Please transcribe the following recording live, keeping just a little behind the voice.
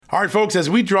All right, folks, as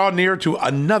we draw near to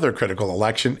another critical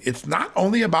election, it's not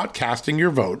only about casting your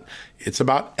vote, it's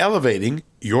about elevating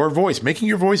your voice, making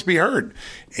your voice be heard.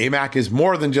 AMAC is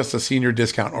more than just a senior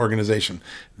discount organization.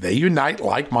 They unite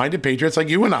like-minded patriots like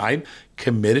you and I,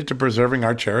 committed to preserving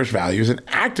our cherished values and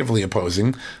actively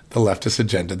opposing the leftist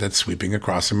agenda that's sweeping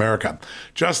across America.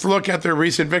 Just look at their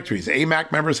recent victories.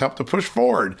 AMAC members helped to push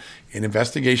forward an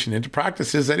investigation into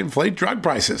practices that inflate drug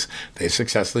prices. They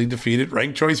successfully defeated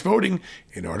ranked choice voting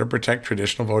in order to protect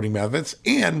traditional voting methods,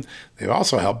 and they've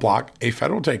also helped block a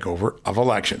federal takeover of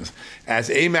elections. As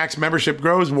AMAC's membership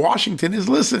grows, Washington is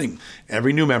listening.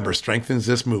 Every new member strengthens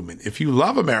this movement. If you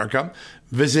love America,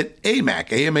 visit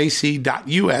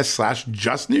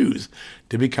amac.us/justnews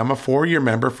to become a 4-year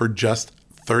member for just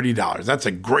 $30. That's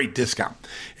a great discount.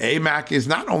 AMAC is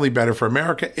not only better for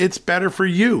America, it's better for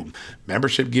you.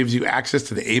 Membership gives you access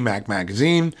to the AMAC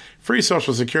magazine, free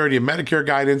Social Security and Medicare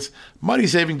guidance,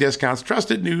 money-saving discounts,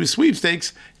 trusted news,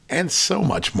 sweepstakes, and so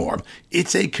much more.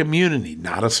 It's a community,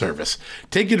 not a service.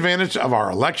 Take advantage of our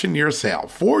election year sale,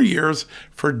 4 years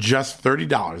for just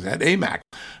 $30 at AMAC.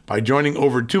 By joining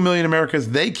over 2 million Americans,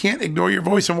 they can't ignore your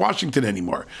voice in Washington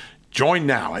anymore. Join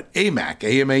now at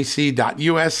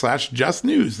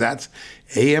amac.us/justnews. That's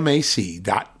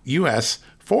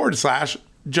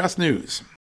amac.us/justnews.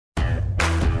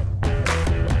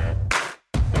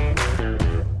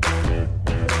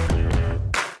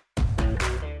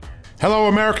 Hello,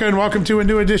 America, and welcome to a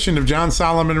new edition of John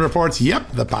Solomon Reports.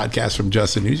 Yep, the podcast from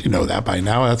Just the News. You know that by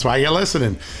now. That's why you're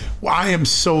listening. Well, I am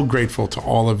so grateful to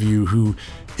all of you who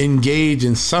engage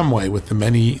in some way with the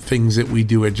many things that we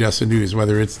do at Just the News,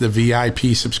 whether it's the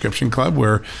VIP subscription club,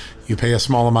 where you pay a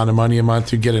small amount of money a month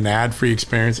to get an ad-free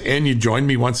experience, and you join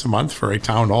me once a month for a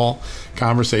town hall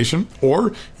conversation,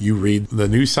 or you read the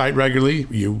news site regularly,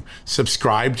 you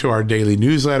subscribe to our daily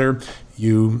newsletter,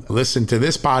 you listen to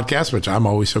this podcast, which I'm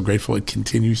always so grateful it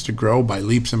continues to grow by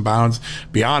leaps and bounds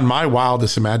beyond my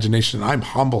wildest imagination. I'm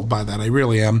humbled by that. I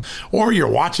really am. Or you're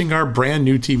watching our brand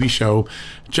new TV show,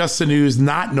 Just the News,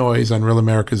 Not Noise, on Real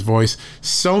America's Voice.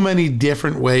 So many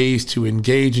different ways to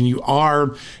engage, and you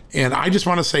are. And I just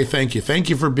want to say thank you. Thank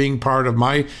you for being part of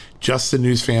my Just the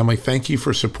News family. Thank you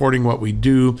for supporting what we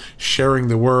do, sharing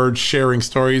the word, sharing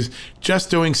stories, just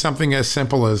doing something as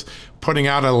simple as putting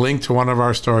out a link to one of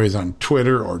our stories on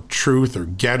Twitter or Truth or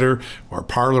Getter or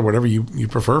Parler, whatever you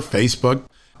prefer, Facebook.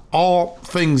 All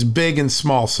things big and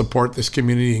small support this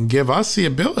community and give us the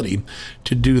ability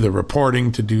to do the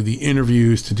reporting, to do the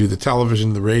interviews, to do the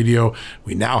television, the radio.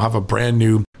 We now have a brand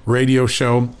new radio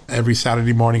show every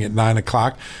Saturday morning at 9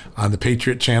 o'clock on the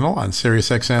Patriot Channel on Sirius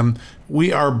XM.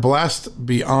 We are blessed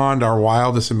beyond our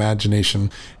wildest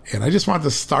imagination. And I just wanted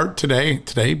to start today,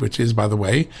 which is, by the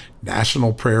way,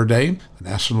 National Prayer Day, the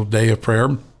National Day of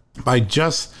Prayer, by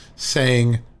just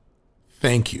saying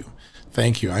thank you.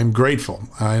 Thank you. I'm grateful.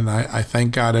 And I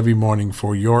thank God every morning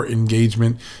for your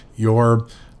engagement, your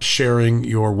sharing,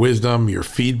 your wisdom, your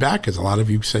feedback, because a lot of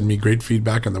you send me great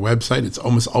feedback on the website. It's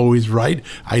almost always right.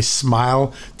 I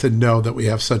smile to know that we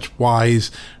have such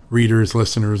wise readers,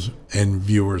 listeners, and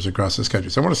viewers across this country.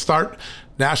 So I want to start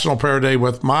National Prayer Day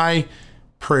with my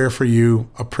prayer for you,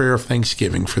 a prayer of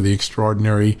thanksgiving for the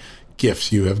extraordinary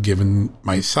gifts you have given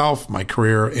myself, my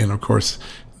career, and of course,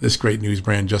 this great news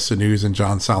brand, Just the News and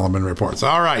John Solomon Reports.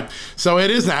 All right, so it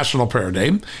is National Prayer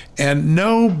Day, and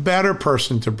no better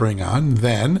person to bring on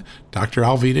than Dr.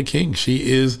 Alveda King.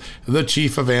 She is the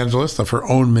chief evangelist of her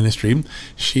own ministry.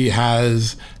 She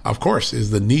has, of course,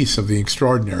 is the niece of the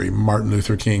extraordinary Martin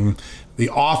Luther King, the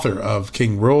author of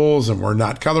King Rules and We're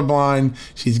Not Colorblind.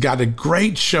 She's got a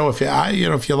great show. If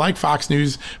you like Fox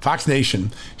News, Fox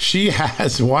Nation, she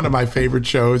has one of my favorite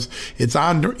shows. It's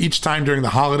on each time during the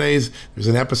holidays. There's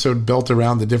an episode built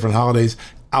around the different holidays.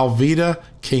 Alveda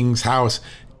King's House.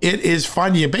 It is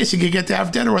fun. You basically get to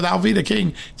have dinner with Alveda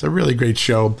King. It's a really great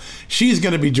show. She's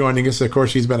going to be joining us. Of course,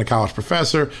 she's been a college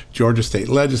professor, Georgia State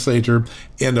Legislator,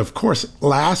 and of course,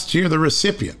 last year, the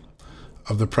recipient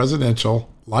of the Presidential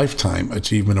Lifetime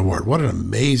Achievement Award. What an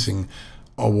amazing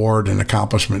award and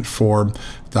accomplishment for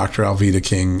Dr. Alveda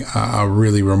King, a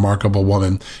really remarkable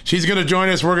woman. She's going to join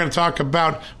us. We're going to talk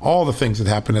about all the things that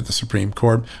happened at the Supreme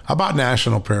Court, about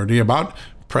national parity, about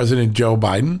President Joe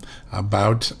Biden,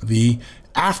 about the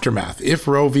aftermath, if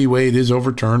Roe v. Wade is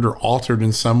overturned or altered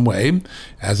in some way,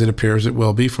 as it appears it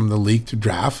will be from the leaked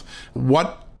draft,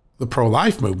 what the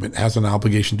pro-life movement has an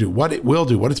obligation to do, what it will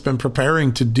do, what it's been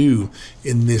preparing to do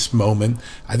in this moment.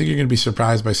 I think you're going to be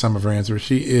surprised by some of her answers.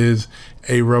 She is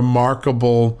a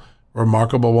remarkable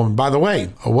woman. By the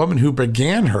way, a woman who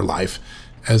began her life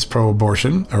as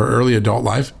pro-abortion, her early adult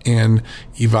life, and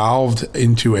evolved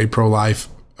into a pro-life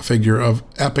figure of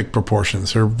epic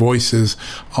proportions. Her voice is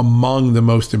among the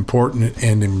most important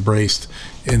and embraced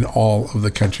in all of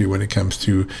the country when it comes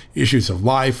to issues of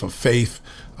life, of faith,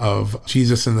 of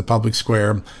Jesus in the public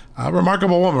square. A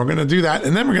remarkable woman. We're going to do that.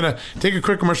 And then we're going to take a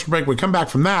quick commercial break. When we come back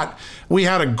from that, we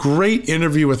had a great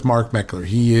interview with Mark Meckler.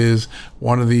 He is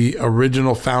one of the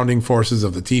original founding forces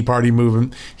of the Tea Party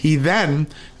movement. He then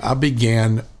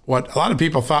began what a lot of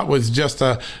people thought was just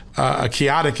a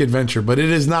chaotic adventure, but it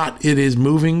is not. It is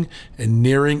moving and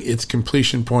nearing its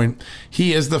completion point.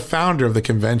 He is the founder of the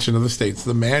Convention of the States,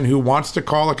 the man who wants to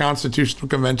call a constitutional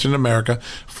convention in America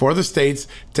for the states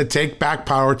to take back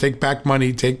power, take back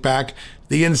money, take back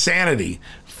the insanity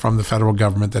from the federal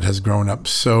government that has grown up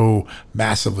so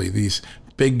massively. These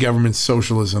big government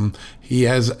socialism. He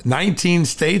has 19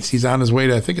 states. He's on his way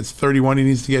to, I think it's 31 he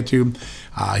needs to get to.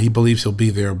 He believes he'll be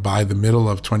there by the middle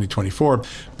of 2024.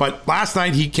 But last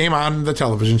night he came on the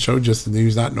television show, Just the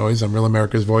News, Not Noise, on Real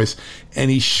America's Voice,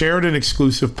 and he shared an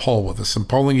exclusive poll with us, some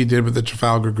polling he did with the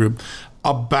Trafalgar Group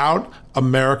about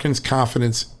Americans'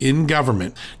 confidence in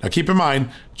government. Now, keep in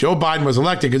mind, Joe Biden was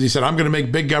elected because he said, I'm going to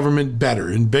make big government better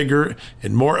and bigger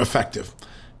and more effective.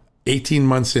 18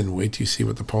 months in, wait till you see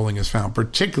what the polling has found,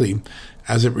 particularly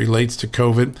as it relates to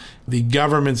COVID. The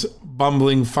government's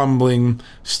bumbling, fumbling,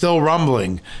 still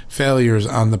rumbling failures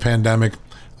on the pandemic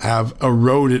have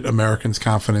eroded Americans'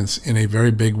 confidence in a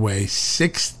very big way.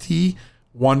 61%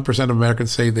 of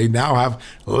Americans say they now have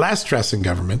less trust in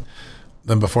government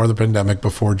than before the pandemic,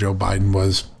 before Joe Biden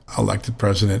was elected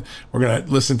president. We're going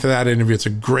to listen to that interview. It's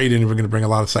a great interview. We're going to bring a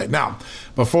lot of sight. Now,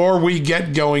 before we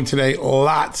get going today,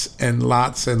 lots and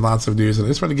lots and lots of news. And I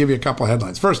just want to give you a couple of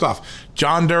headlines. First off,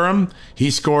 John Durham,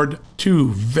 he scored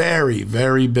two very,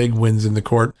 very big wins in the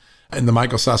court in the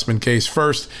Michael Sussman case.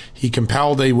 First, he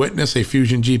compelled a witness, a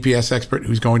Fusion GPS expert,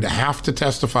 who's going to have to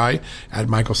testify at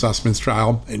Michael Sussman's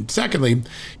trial. And secondly,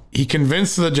 he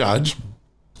convinced the judge,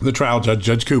 the trial judge,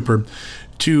 Judge Cooper,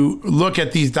 to look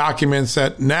at these documents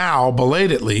that now,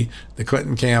 belatedly, the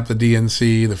Clinton camp, the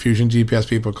DNC, the Fusion GPS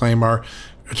people claim are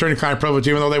attorney-client privilege,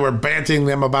 even though they were banting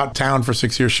them about town for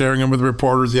 6 years, sharing them with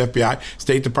reporters, the FBI,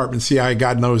 State Department, CIA,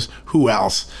 God knows who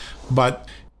else. But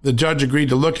the judge agreed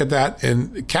to look at that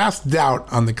and cast doubt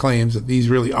on the claims that these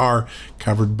really are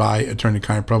covered by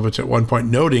attorney-client privilege, at one point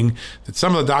noting that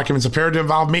some of the documents appear to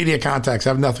involve media contacts,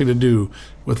 have nothing to do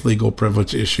with legal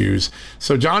privilege issues.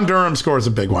 So John Durham scores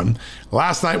a big one.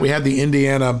 Last night we had the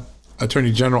Indiana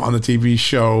Attorney General on the TV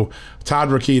show, Todd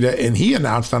Rokita, and he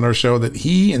announced on our show that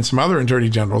he and some other attorney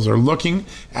generals are looking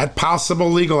at possible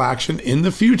legal action in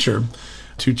the future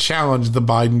to challenge the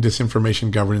Biden Disinformation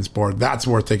Governance Board. That's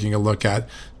worth taking a look at.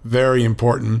 Very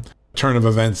important turn of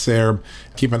events there.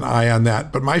 Keep an eye on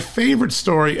that. But my favorite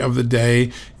story of the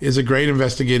day is a great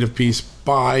investigative piece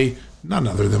by none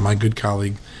other than my good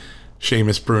colleague,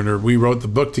 Seamus Bruner. We wrote the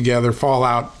book together,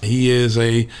 Fallout. He is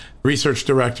a research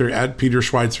director at Peter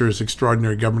Schweizer's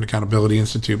Extraordinary Government Accountability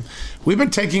Institute. We've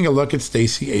been taking a look at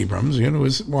Stacey Abrams, who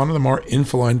is one of the more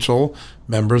influential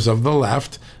members of the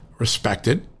left,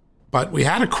 respected. But we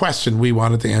had a question we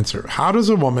wanted to answer. How does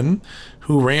a woman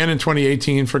who ran in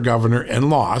 2018 for governor and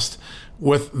lost,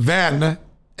 with then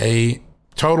a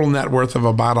total net worth of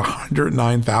about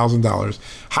 $109,000,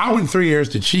 how in 3 years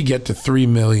did she get to $3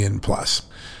 million plus?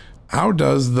 How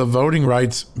does the voting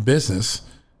rights business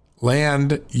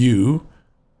land you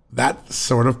that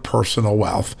sort of personal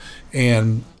wealth?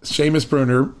 And Seamus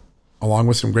Bruner, along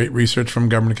with some great research from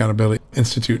Government Accountability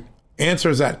Institute,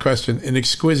 answers that question in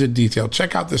exquisite detail.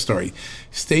 Check out this story.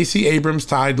 Stacey Abrams'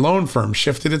 tied loan firm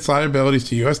shifted its liabilities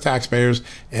to U.S. taxpayers,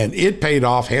 and it paid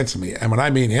off handsomely. And when I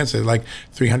mean handsomely, like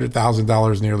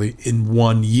 $300,000 nearly in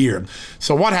 1 year.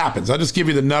 So what happens? I'll just give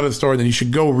you the nut of the story, then you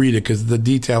should go read it because the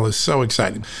detail is so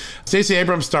exciting. Stacey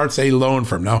Abrams starts a loan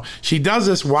firm. Now, she does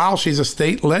this while she's a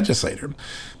state legislator.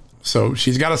 So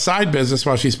she's got a side business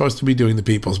while she's supposed to be doing the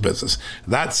people's business.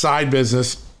 That side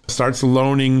business starts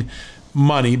loaning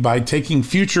money by taking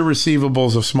future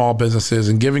receivables of small businesses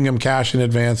and giving them cash in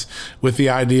advance, with the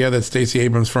idea that Stacey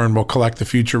Abrams' firm will collect the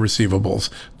future receivables,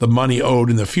 the money owed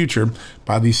in the future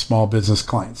by these small business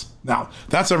clients. Now,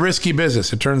 that's a risky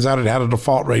business. It turns out it had a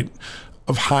default rate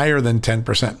of higher than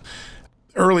 10%.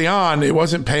 Early on, it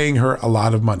wasn't paying her a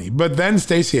lot of money. But then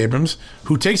Stacey Abrams,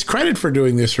 who takes credit for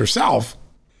doing this herself,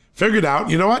 figured out,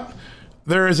 you know what?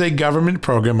 There is a government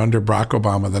program under Barack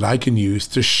Obama that I can use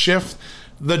to shift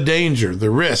the danger, the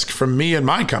risk from me and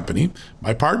my company,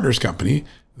 my partner's company,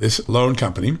 this loan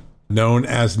company, known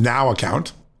as Now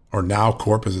Account, or Now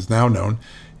Corp as it's now known,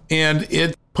 and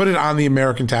it put it on the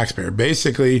American taxpayer.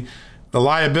 Basically, the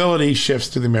liability shifts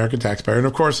to the American taxpayer. And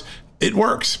of course, it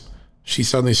works. she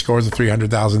suddenly scores a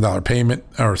 $300,000 payment,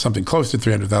 or something close to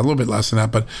 $300,000, a little bit less than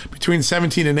that. But between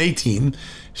 17 and 18,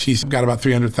 she's got about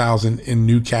 $300,000 in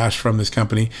new cash from this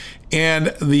company.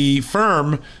 And the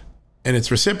firm and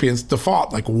its recipients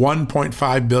default, like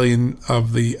 $1.5 billion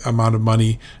of the amount of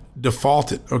money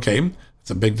defaulted. Okay,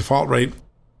 it's a big default rate.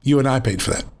 You and I paid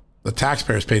for that. The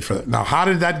taxpayers paid for that. Now, how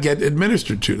did that get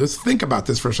administered to? Let's think about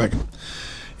this for a second.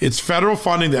 It's federal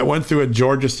funding that went through a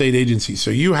Georgia state agency.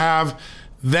 So you have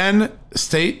then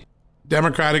state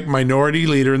Democratic minority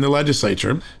leader in the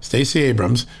legislature, Stacey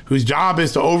Abrams, whose job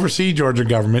is to oversee Georgia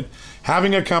government,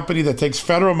 having a company that takes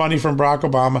federal money from Barack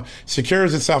Obama,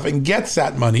 secures itself, and gets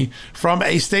that money from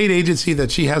a state agency that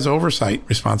she has oversight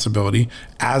responsibility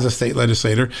as a state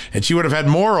legislator. And she would have had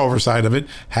more oversight of it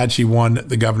had she won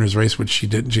the governor's race, which she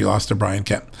didn't. She lost to Brian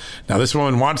Kemp. Now, this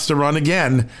woman wants to run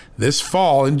again this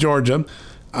fall in Georgia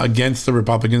against the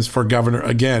Republicans for governor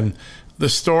again. The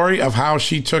story of how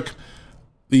she took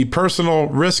the personal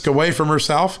risk away from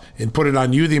herself and put it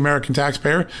on you, the American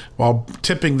taxpayer, while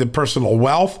tipping the personal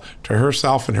wealth to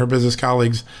herself and her business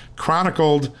colleagues,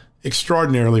 chronicled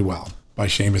extraordinarily well by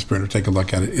Seamus Bruner. Take a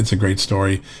look at it. It's a great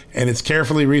story, and it's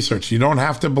carefully researched. You don't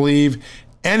have to believe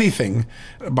anything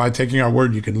by taking our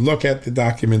word. You can look at the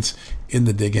documents in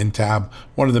the Dig In tab.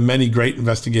 One of the many great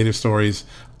investigative stories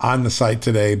on the site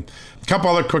today. A couple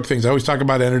other quick things. I always talk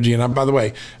about energy. And by the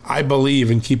way, I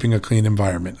believe in keeping a clean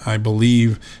environment. I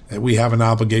believe that we have an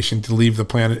obligation to leave the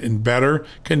planet in better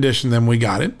condition than we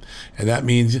got it. And that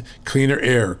means cleaner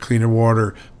air, cleaner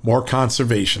water, more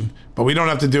conservation. But we don't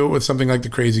have to do it with something like the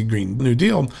crazy Green New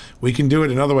Deal. We can do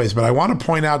it in other ways. But I want to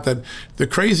point out that the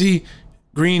crazy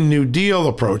Green New Deal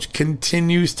approach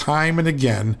continues time and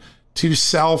again to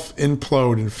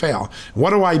self-implode and fail. What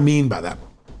do I mean by that?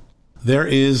 There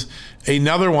is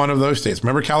another one of those states.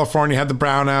 Remember, California had the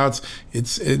brownouts.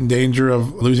 It's in danger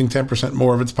of losing 10%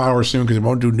 more of its power soon because it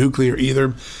won't do nuclear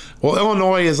either. Well,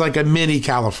 Illinois is like a mini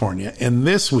California. And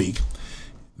this week,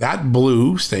 that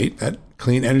blue state, that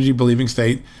clean energy believing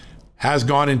state, has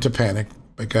gone into panic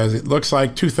because it looks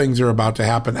like two things are about to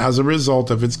happen as a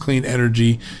result of its clean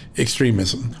energy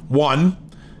extremism. One,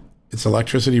 its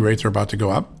electricity rates are about to go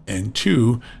up. And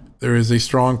two, there is a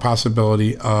strong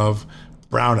possibility of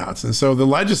brownouts. And so the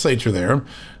legislature there,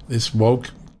 this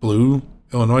woke blue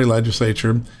Illinois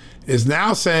legislature, is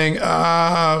now saying, you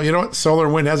know what, solar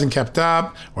and wind hasn't kept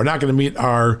up. We're not going to meet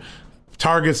our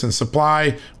targets and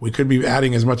supply. We could be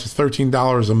adding as much as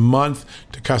 $13 a month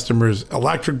to customers'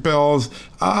 electric bills.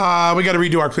 We got to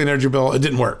redo our clean energy bill. It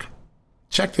didn't work.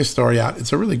 Check this story out.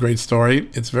 It's a really great story.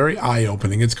 It's very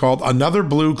eye-opening. It's called Another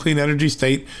Blue Clean Energy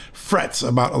State Frets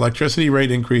About Electricity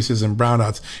Rate Increases and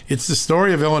Brownouts. It's the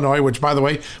story of Illinois, which, by the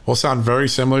way, will sound very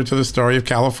similar to the story of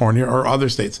California or other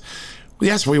states.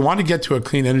 Yes, we want to get to a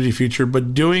clean energy future,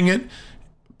 but doing it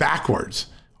backwards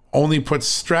only puts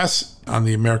stress on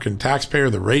the American taxpayer,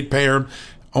 the ratepayer,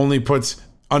 only puts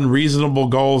unreasonable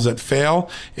goals that fail.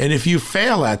 And if you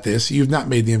fail at this, you've not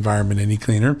made the environment any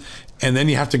cleaner. And then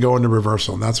you have to go into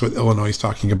reversal. And that's what Illinois is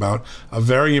talking about. A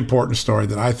very important story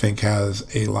that I think has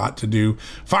a lot to do.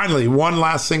 Finally, one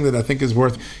last thing that I think is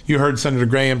worth, you heard Senator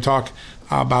Graham talk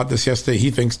about this yesterday. He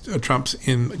thinks Trump's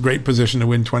in great position to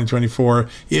win 2024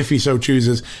 if he so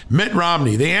chooses. Mitt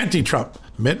Romney, the anti-Trump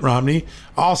Mitt Romney,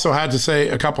 also had to say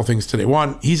a couple things today.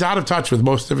 One, he's out of touch with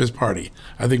most of his party.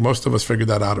 I think most of us figured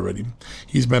that out already.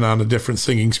 He's been on a different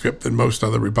singing script than most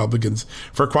other Republicans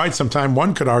for quite some time.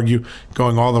 One could argue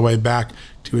going all the way back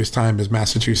to his time as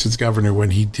Massachusetts governor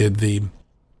when he did the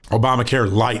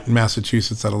Obamacare light in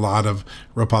Massachusetts that a lot of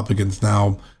Republicans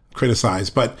now criticize.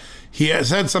 But he has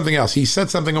said something else. He said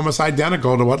something almost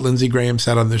identical to what Lindsey Graham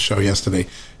said on this show yesterday.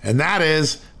 And that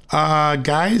is,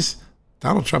 guys,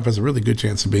 Donald Trump has a really good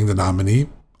chance of being the nominee.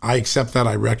 I accept that.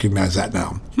 I recognize that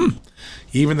now.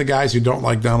 Even the guys who don't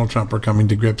like Donald Trump are coming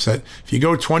to grips that if you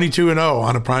go 22-0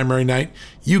 on a primary night,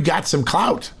 you got some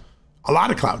clout, a lot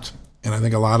of clout. And I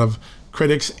think a lot of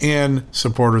critics and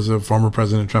supporters of former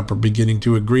President Trump are beginning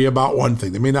to agree about one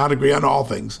thing. They may not agree on all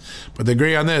things, but they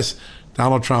agree on this.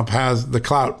 Donald Trump has the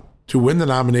clout to win the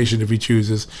nomination if he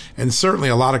chooses, and certainly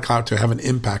a lot of clout to have an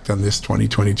impact on this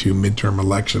 2022 midterm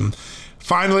election.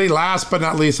 Finally, last but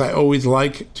not least, I always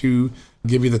like to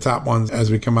give you the top ones as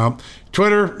we come out.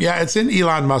 Twitter, yeah, it's in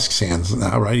Elon Musk's hands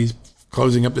now, right? He's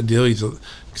closing up the deal. He's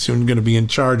soon going to be in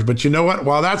charge. But you know what?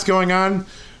 While that's going on,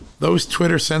 those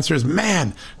Twitter censors,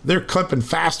 man, they're clipping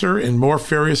faster and more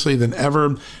furiously than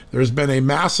ever. There's been a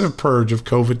massive purge of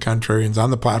COVID contrarians on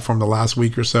the platform the last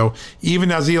week or so,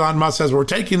 even as Elon Musk says, we're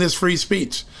taking this free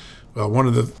speech. Well, one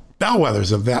of the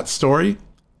bellwethers of that story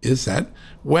is that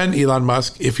when Elon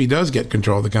Musk, if he does get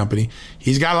control of the company,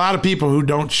 he's got a lot of people who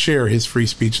don't share his free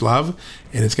speech love,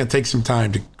 and it's going to take some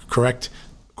time to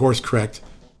course correct,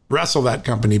 wrestle that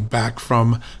company back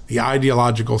from the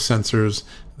ideological censors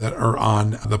that are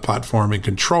on the platform and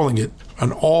controlling it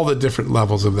on all the different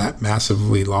levels of that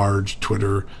massively large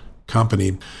Twitter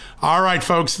company. All right,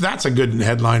 folks, that's a good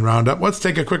headline roundup. Let's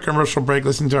take a quick commercial break,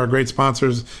 listen to our great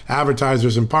sponsors,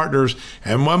 advertisers, and partners.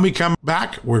 And when we come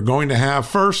back, we're going to have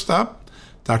first up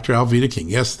Dr. Alveda King.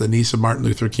 Yes, the niece of Martin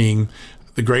Luther King,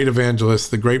 the great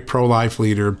evangelist, the great pro-life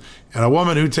leader, and a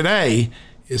woman who today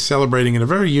is celebrating in a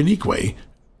very unique way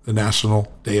the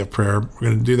National Day of Prayer. We're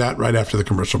going to do that right after the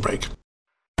commercial break.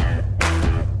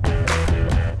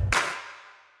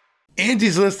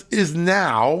 Angie's List is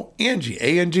now Angie,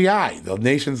 A-N-G-I, the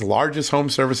nation's largest home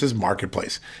services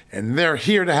marketplace. And they're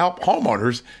here to help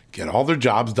homeowners get all their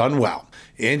jobs done well.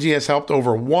 Angie has helped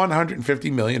over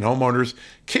 150 million homeowners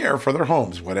care for their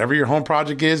homes. Whatever your home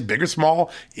project is, big or small,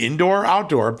 indoor or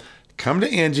outdoor, come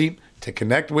to Angie to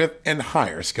connect with and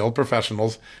hire skilled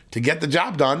professionals to get the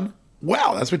job done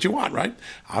well. That's what you want, right?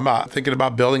 I'm thinking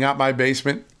about building out my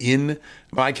basement in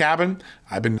my cabin.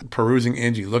 I've been perusing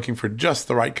Angie, looking for just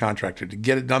the right contractor to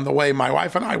get it done the way my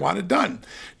wife and I want it done.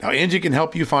 Now, Angie can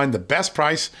help you find the best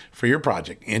price for your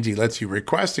project. Angie lets you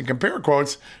request and compare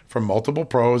quotes from multiple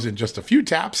pros in just a few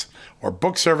taps, or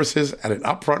book services at an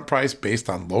upfront price based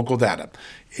on local data.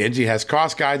 Angie has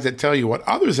cost guides that tell you what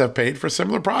others have paid for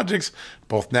similar projects,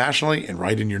 both nationally and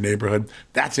right in your neighborhood.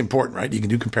 That's important, right? You can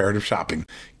do comparative shopping.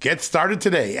 Get started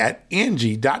today at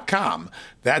Angie.com.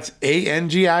 That's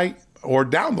A-N-G-I, or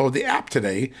download the app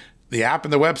today. The app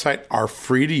and the website are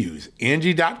free to use.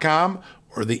 Angie.com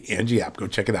or the Angie app. Go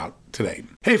check it out today.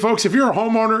 Hey folks, if you're a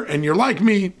homeowner and you're like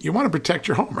me, you want to protect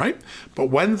your home, right? But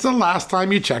when's the last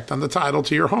time you checked on the title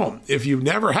to your home? If you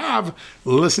never have,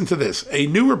 listen to this. A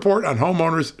new report on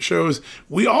homeowners shows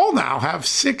we all now have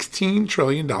 $16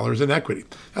 trillion in equity.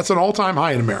 That's an all-time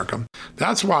high in America.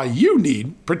 That's why you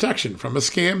need protection from a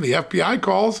scam the FBI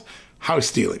calls house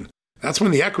stealing. That's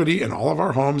when the equity in all of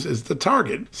our homes is the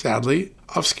target, sadly,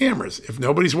 of scammers. If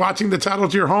nobody's watching the title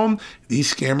to your home,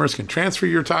 these scammers can transfer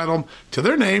your title to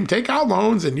their name, take out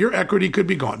loans, and your equity could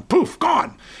be gone. Poof,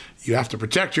 gone. You have to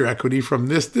protect your equity from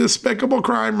this despicable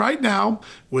crime right now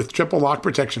with triple lock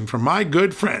protection from my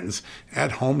good friends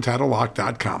at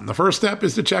HomeTitleLock.com. The first step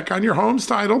is to check on your home's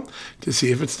title to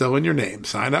see if it's still in your name.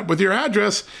 Sign up with your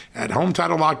address at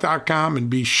HomeTitleLock.com and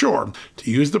be sure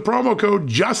to use the promo code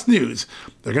JUSTNEWS.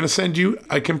 They're going to send you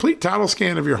a complete title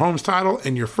scan of your home's title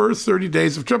and your first 30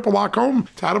 days of triple lock home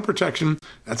title protection.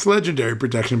 That's legendary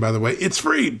protection, by the way. It's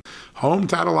free.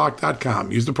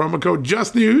 HomeTitleLock.com. Use the promo code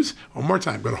JUSTNEWS. One more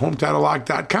time, go to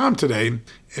HomeTitleLock.com today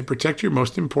and protect your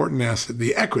most important asset,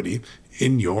 the equity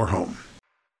in your home.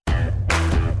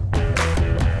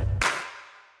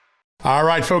 All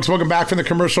right, folks, welcome back from the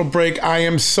commercial break. I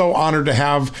am so honored to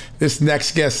have this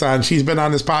next guest on. She's been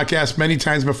on this podcast many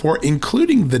times before,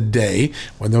 including the day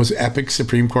when those epic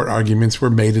Supreme Court arguments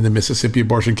were made in the Mississippi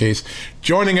abortion case.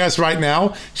 Joining us right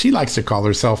now, she likes to call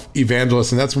herself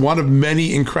evangelist, and that's one of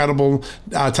many incredible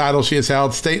titles she has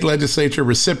held. State legislature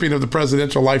recipient of the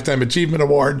Presidential Lifetime Achievement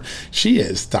Award. She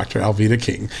is Dr. Alveda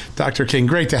King. Dr. King,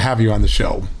 great to have you on the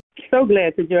show. So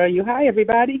glad to join you. Hi,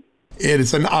 everybody. It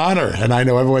is an honor, and I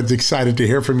know everyone's excited to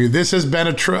hear from you. This has been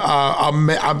a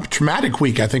traumatic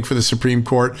week, I think, for the Supreme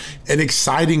Court, an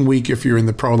exciting week if you're in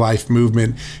the pro-life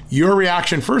movement. Your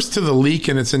reaction, first, to the leak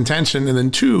and its intention, and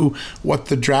then, two, what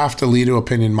the draft Alito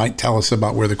opinion might tell us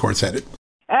about where the court's headed.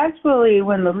 Actually,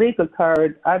 when the leak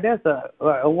occurred, there's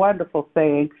a wonderful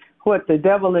saying, what the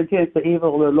devil intends for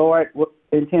evil, the Lord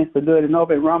intends for good. And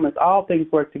over in Romans, all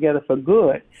things work together for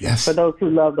good, yes, for those who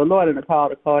love the Lord and are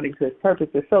called according to his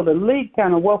purposes. So the leak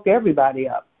kind of woke everybody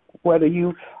up, whether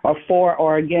you are for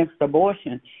or against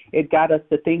abortion. It got us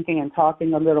to thinking and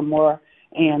talking a little more,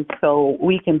 and so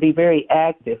we can be very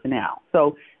active now.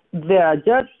 So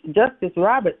Justice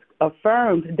Roberts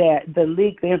affirmed that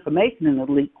the information in the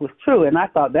leak was true, and I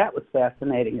thought that was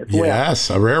fascinating as well.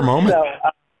 Yes, a rare moment. So,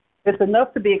 it's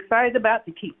enough to be excited about,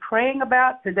 to keep praying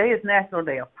about. Today is National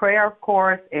Day of Prayer, of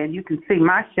course, and you can see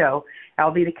my show,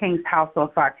 Alveda King's House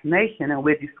on Fox Nation, and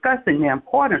we're discussing the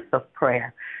importance of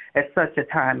prayer at such a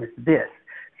time as this.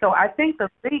 So I think the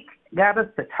leak got us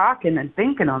to talking and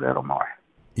thinking a little more.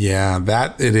 Yeah,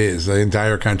 that it is. The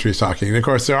entire country is talking. And of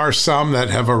course, there are some that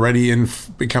have already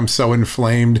become so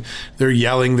inflamed. They're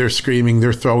yelling, they're screaming,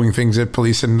 they're throwing things at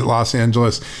police in Los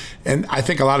Angeles. And I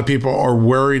think a lot of people are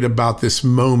worried about this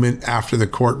moment after the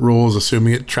court rules,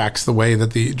 assuming it tracks the way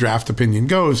that the draft opinion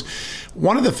goes.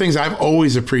 One of the things I've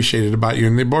always appreciated about you,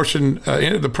 and the abortion,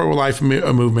 the pro-life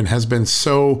movement has been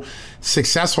so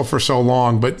successful for so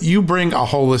long, but you bring a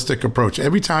holistic approach.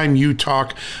 Every time you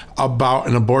talk about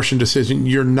an abortion decision,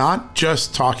 you're not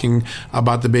just talking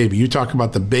about the baby. You talk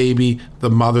about the baby,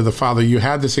 the mother, the father. You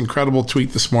had this incredible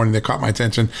tweet this morning that caught my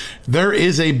attention. There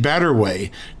is a better way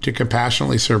to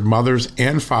compassionately serve mothers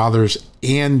and fathers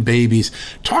and babies.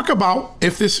 Talk about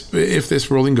if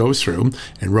this ruling goes through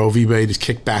and Roe v. Wade is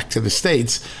kicked back to the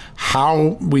states,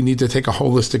 how we need to take a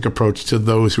holistic approach to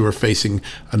those who are facing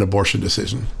an abortion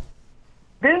decision.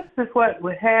 This is what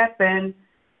would happen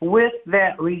with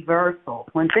that reversal.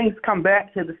 When things come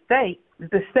back to the state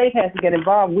has to get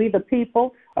involved. We, the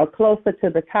people, are closer to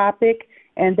the topic,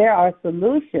 and there are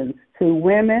solutions to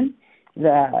women,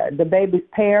 the baby's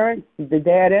parents, the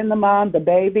dad and the mom, the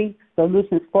baby,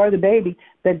 solutions for the baby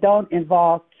that don't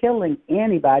involve killing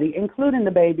anybody, including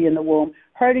the baby in the womb,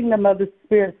 hurting the mother's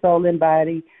spirit, soul, and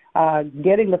body,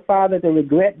 getting the father to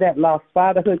regret that lost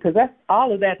fatherhood, because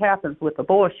all of that happens with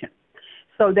abortion.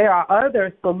 So there are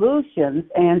other solutions,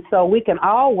 and so we can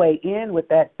all weigh in with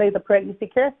that. Say the pregnancy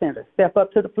care center, step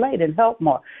up to the plate and help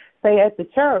more. Say at the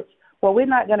church, well, we're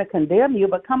not going to condemn you,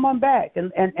 but come on back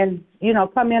and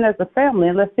come in as a family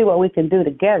and let's see what we can do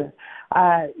together.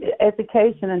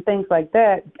 Education and things like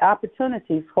that,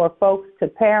 opportunities for folks to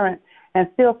parent and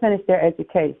still finish their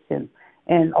education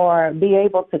or be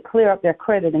able to clear up their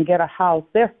credit and get a house.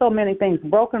 There's so many things,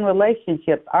 broken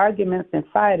relationships, arguments and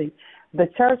fighting. The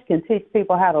church can teach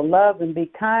people how to love and be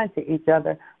kind to each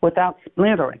other without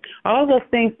splintering. All those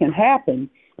things can happen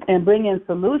and bring in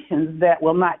solutions that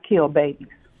will not kill babies.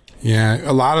 Yeah,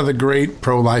 a lot of the great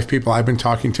pro-life people I've been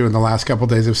talking to in the last couple of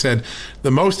days have said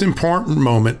the most important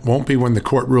moment won't be when the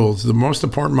court rules. The most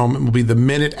important moment will be the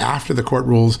minute after the court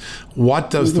rules. What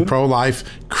does the pro-life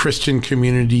Christian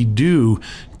community do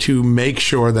to make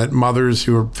sure that mothers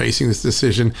who are facing this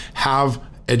decision have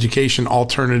education,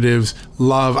 alternatives,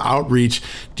 love, outreach?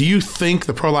 Do you think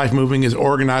the pro-life movement is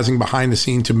organizing behind the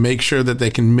scene to make sure that they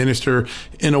can minister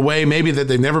in a way maybe that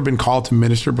they've never been called to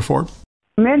minister before?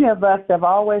 Many of us have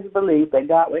always believed that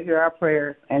God would hear our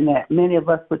prayers and that many of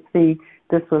us would see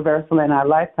this reversal in our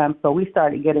lifetime. So we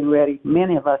started getting ready,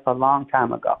 many of us, a long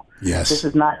time ago. Yes. This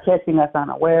is not catching us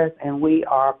unawares, and we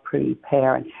are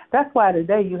preparing. That's why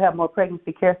today you have more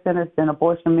pregnancy care centers than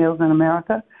abortion mills in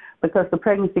America, because the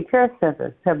pregnancy care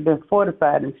centers have been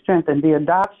fortified and strengthened. The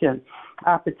adoption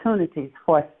opportunities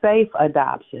for safe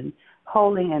adoption,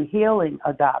 holding and healing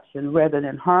adoption rather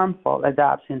than harmful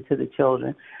adoption to the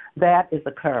children, that is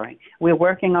occurring. We're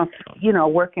working on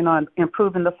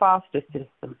improving the foster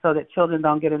system so that children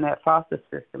don't get in that foster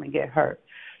system and get hurt.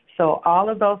 So all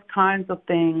of those kinds of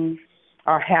things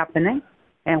are happening,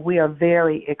 and we are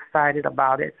very excited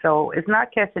about it. So it's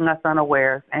not catching us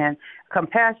unawares, and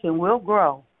compassion will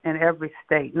grow in every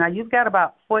state. Now, you've got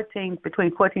about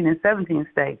between 14 and 17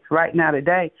 states right now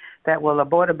today that will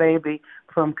abort a baby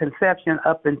from conception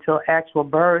up until actual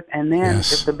birth, and then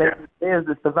if the baby lives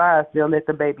and survives, they'll let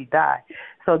the baby die.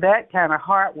 So that kind of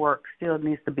hard work still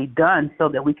needs to be done so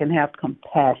that we can have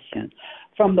compassion.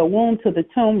 From the womb to the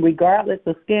tomb, regardless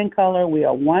of skin color, we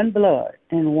are one blood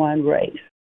and one race.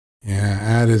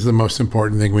 Yeah, that is the most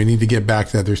important thing. We need to get back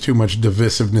to that. There's too much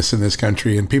divisiveness in this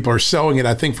country, and people are sowing it,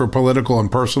 I think, for political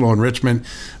and personal enrichment.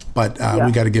 But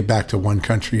we got to get back to one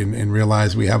country and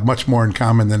realize we have much more in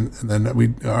common than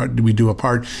we do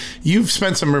apart. You've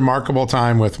spent some remarkable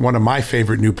time with one of my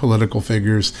favorite new political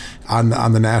figures on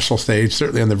the national stage,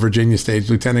 certainly on the Virginia stage,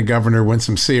 Lieutenant Governor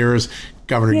Winsome Sears.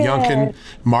 Governor Youngkin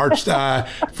marched.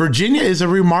 Virginia is a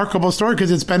remarkable story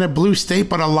because it's been a blue state,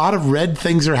 but a lot of red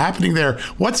things are happening there.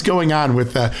 What's going on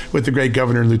with the great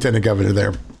governor and lieutenant governor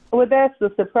there? Well, that's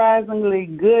the surprisingly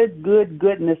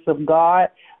goodness of God,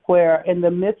 where in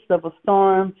the midst of a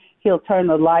storm, he'll turn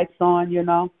the lights on,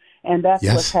 and that's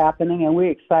what's happening, and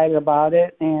we're excited about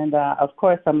it. And, of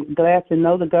course, I'm glad to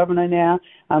know the governor now.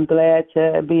 I'm glad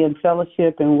to be in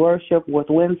fellowship and worship with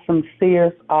Winsome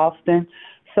Sears Austin.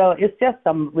 So it's just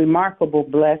a remarkable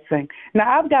blessing.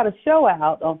 Now, I've got a show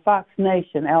out on Fox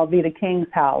Nation, Alveda King's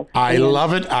house. I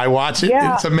love it. I watch it.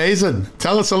 Yeah. It's amazing.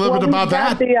 Tell us a little bit about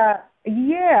that.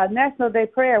 National Day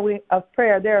of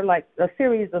Prayer. They're like a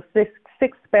series of six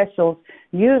specials,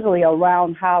 usually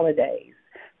around holidays.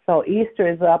 So Easter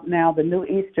is up now. The new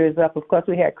Easter is up. Of course,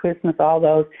 we had Christmas, all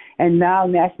those. And now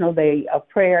National Day of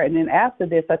Prayer. And then after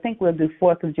this, I think we'll do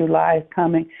 4th of July is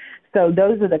coming. So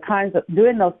those are the kinds of,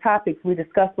 during those topics, we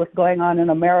discuss what's going on in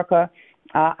America.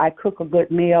 I cook a good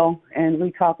meal, and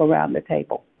we talk around the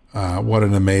table. What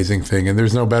an amazing thing. And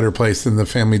there's no better place than the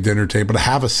family dinner table to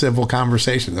have a civil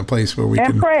conversation, a place where we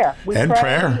can... Prayer. And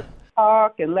prayer.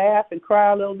 Talk and laugh and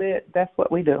cry a little bit. That's what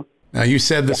we do. Now, you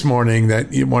said this morning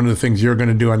that one of the things you're going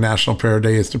to do on National Prayer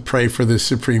Day is to pray for the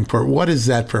Supreme Court. What is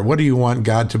that prayer? What do you want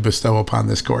God to bestow upon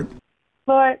this court?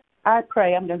 Lord, I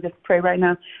pray, I'm going to just pray right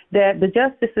now, that the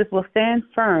justices will stand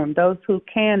firm, those who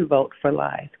can vote for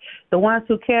life. The ones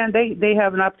who can, they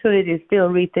have an opportunity to still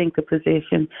rethink the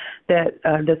position, that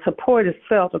the support is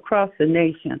felt across the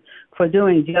nation for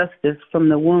doing justice from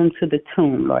the womb to the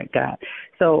tomb, Lord God.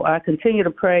 So I continue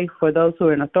to pray for those who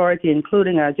are in authority,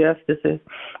 including our justices,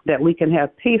 that we can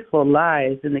have peaceful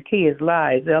lives, and the key is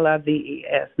lives,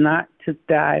 L-I-V-E-S, not to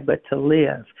die but to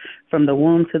live, from the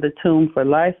womb to the tomb, for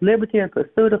life, liberty, and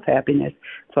pursuit of happiness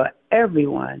for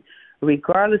everyone.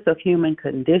 Regardless of human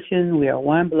condition, we are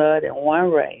one blood and one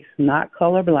race, not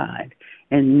colorblind,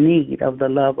 in need of the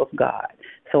love of God.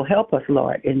 So help us,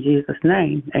 Lord, in Jesus'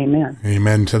 name. Amen.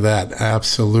 Amen to that.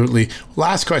 Absolutely.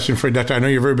 Last question for you, Doctor. I know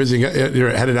you're very busy.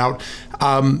 You're headed out.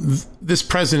 This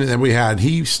president that we had,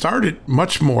 he started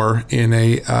much more in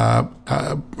a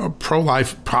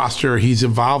pro-life posture. He's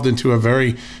evolved into a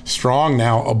very strong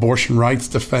now abortion rights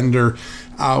defender.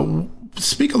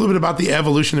 Speak a little bit about the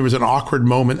evolution. There was an awkward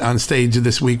moment on stage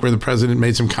this week where the president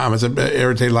made some comments that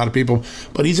irritated a lot of people.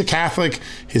 But he's a Catholic.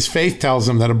 His faith tells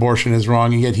him that abortion is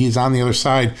wrong, and yet he's on the other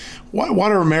side.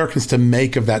 What are Americans to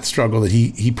make of that struggle that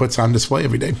he puts on display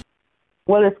every day?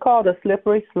 Well, it's called a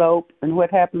slippery slope. And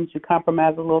what happens, you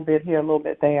compromise a little bit here, a little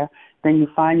bit there. Then you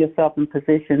find yourself in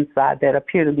positions that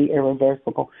appear to be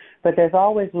irreversible. But there's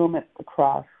always room at the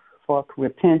cross for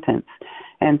repentance.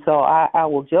 And so I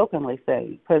will jokingly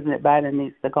say President Biden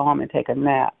needs to go home and take a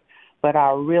nap. But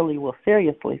I really will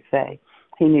seriously say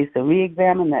he needs to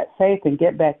reexamine that faith and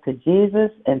get back to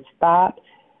Jesus and stop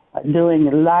doing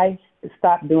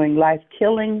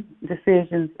life-killing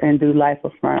decisions and do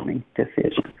life-affirming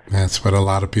decisions. That's what a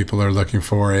lot of people are looking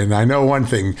for. And I know one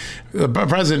thing, the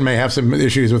president may have some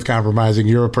issues with compromising.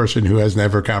 You're a person who has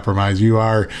never compromised. You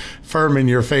are firm in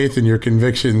your faith and your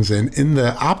convictions and in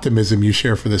the optimism you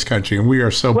share for this country. And we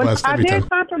are so blessed every time. I did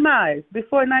compromise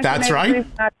before 1983. That's right.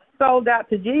 I sold out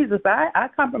to Jesus. I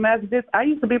compromised this. I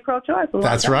used to be pro-choice.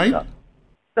 That's right. Ago.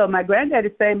 So my granddaddy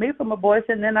saved me from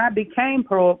abortion, then I became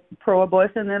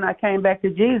pro-abortion, then I came back to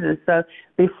Jesus. So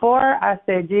before I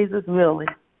said, Jesus, really,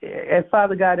 and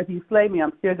Father God, if you slay me,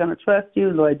 I'm still going to trust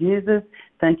you. Lord Jesus,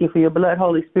 thank you for your blood.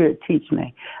 Holy Spirit, teach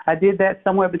me. I did that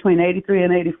somewhere between 83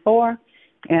 and 84,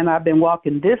 and I've been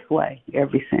walking this way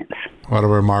ever since. What a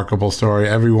remarkable story.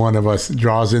 Every one of us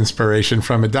draws inspiration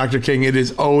from it. Dr. King, it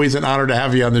is always an honor to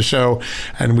have you on the show,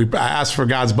 and we ask for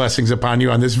God's blessings upon you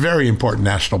on this very important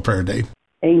National Prayer Day.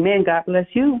 Amen. God bless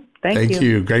you. Thank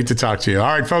you. Great to talk to you. All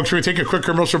right, folks, we're going to take a quick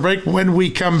commercial break. When we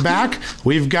come back,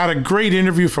 we've got a great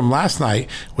interview from last night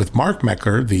with Mark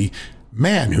Meckler, the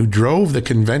man who drove the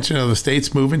Convention of the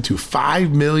States movement to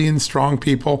 5 million strong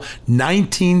people,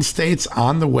 19 states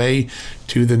on the way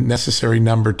to the necessary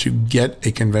number to get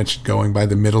a convention going by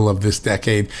the middle of this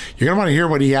decade. You're going to want to hear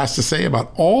what he has to say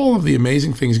about all of the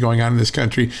amazing things going on in this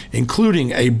country,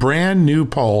 including a brand new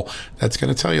poll that's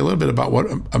going to tell you a little bit about what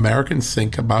Americans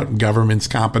think about government's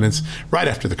competence right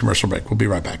after the commercial break. We'll be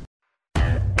right back.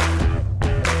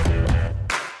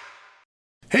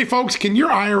 Hey folks, can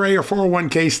your IRA or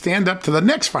 401k stand up to the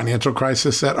next financial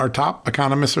crisis that our top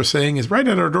economists are saying is right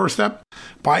at our doorstep?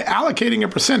 By allocating a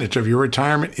percentage of your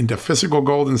retirement into physical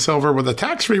gold and silver with a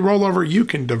tax-free rollover, you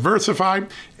can diversify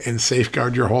and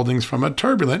safeguard your holdings from a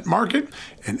turbulent market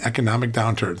and economic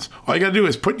downturns. All you got to do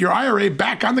is put your IRA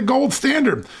back on the gold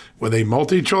standard. With a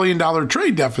multi-trillion-dollar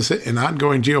trade deficit and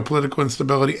ongoing geopolitical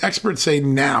instability, experts say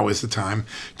now is the time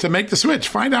to make the switch.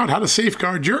 Find out how to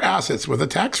safeguard your assets with a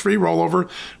tax-free rollover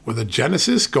with a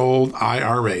Genesis Gold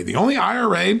IRA, the only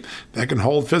IRA that can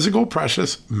hold physical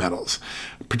precious metals.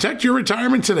 Protect your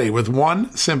retirement today with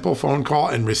one simple phone call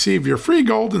and receive your free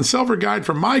gold and silver guide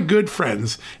from my good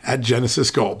friends at Genesis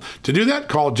Gold. To do that,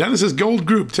 call Genesis Gold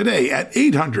Group today at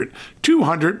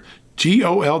 800-200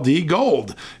 GOLD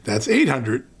Gold. That's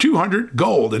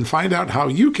 800-200-GOLD, and find out how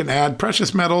you can add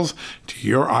precious metals to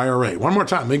your IRA. One more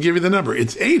time, let me give you the number.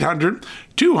 It's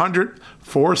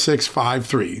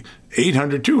 800-200-4653.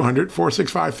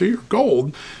 800-200-4653 or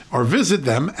gold, or visit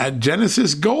them at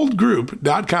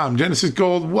genesisgoldgroup.com. Genesis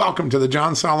Gold, welcome to the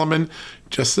John Solomon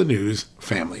Just the News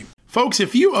family. Folks,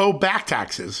 if you owe back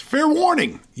taxes, fair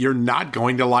warning, you're not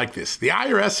going to like this. The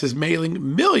IRS is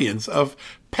mailing millions of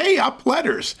pay-up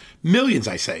letters. Millions,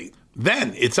 I say.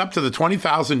 Then it's up to the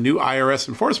 20,000 new IRS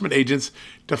enforcement agents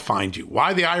to find you.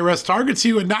 Why the IRS targets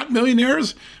you and not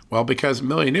millionaires? Well, because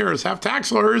millionaires have tax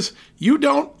lawyers. You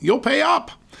don't, you'll pay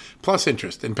up. Plus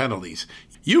interest and penalties.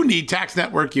 You need Tax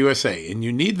Network USA, and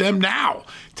you need them now.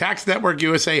 Tax Network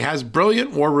USA has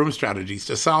brilliant war room strategies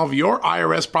to solve your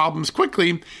IRS problems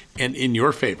quickly and in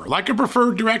your favor. Like a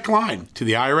preferred direct line to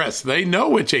the IRS. They know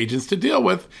which agents to deal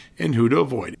with and who to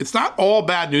avoid. It's not all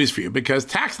bad news for you because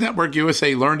Tax Network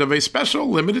USA learned of a special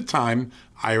limited time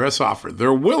IRS offer.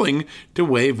 They're willing to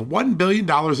waive $1 billion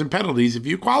in penalties if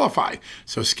you qualify.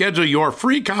 So schedule your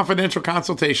free confidential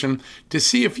consultation to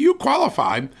see if you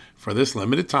qualify for this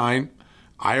limited time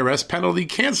IRS penalty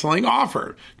canceling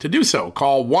offer. To do so,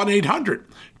 call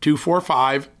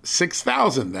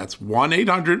 1-800-245-6000. That's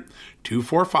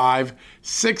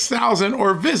 1-800-245-6000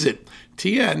 or visit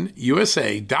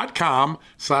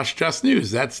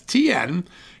tnusa.com/justnews. That's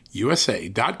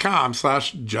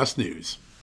tnusa.com/justnews.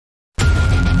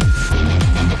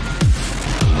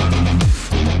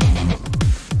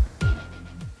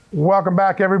 Welcome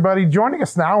back, everybody. Joining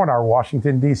us now in our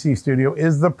Washington, D.C. studio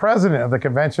is the president of the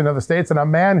Convention of the States and a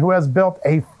man who has built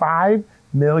a 5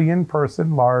 million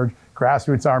person large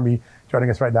grassroots army. Joining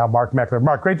us right now, Mark Meckler.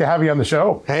 Mark, great to have you on the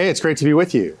show. Hey, it's great to be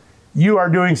with you. You are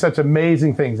doing such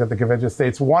amazing things at the Convention of the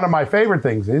States. One of my favorite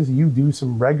things is you do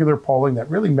some regular polling that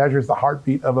really measures the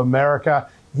heartbeat of America.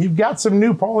 You've got some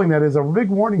new polling that is a big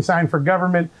warning sign for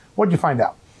government. What'd you find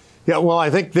out? Yeah, well, I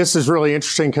think this is really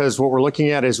interesting because what we're looking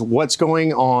at is what's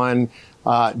going on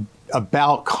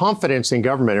about confidence in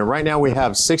government. And right now we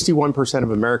have 61% of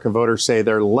American voters say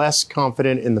they're less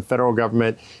confident in the federal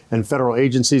government and federal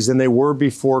agencies than they were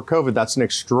before COVID. That's an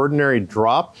extraordinary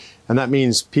drop. And that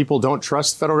means people don't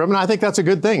trust the federal government. I think that's a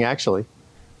good thing, actually.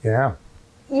 Yeah.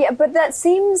 Yeah, but that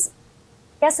seems,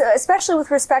 yes, especially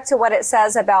with respect to what it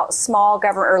says about small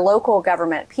government or local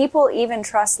government. People even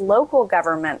trust local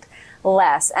government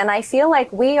less. And I feel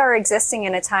like we are existing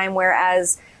in a time where,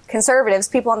 as conservatives,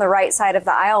 people on the right side of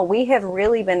the aisle, we have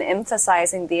really been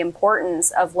emphasizing the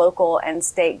importance of local and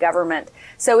state government.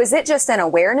 So is it just an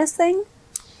awareness thing?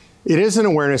 It is an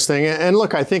awareness thing. And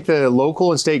look, I think the local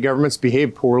and state governments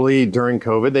behaved poorly during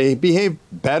COVID. They behaved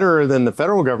better than the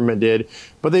federal government did,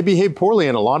 but they behaved poorly.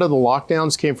 And a lot of the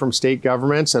lockdowns came from state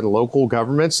governments and local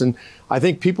governments. And I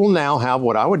think people now have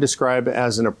what I would describe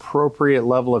as an appropriate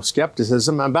level of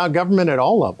skepticism about government at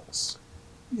all levels.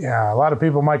 Yeah, a lot of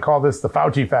people might call this the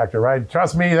Fauci factor, right?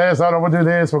 Trust me, this, I don't want to do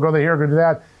this, we'll go here, go do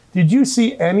that. Did you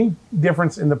see any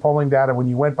difference in the polling data when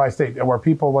you went by state? Were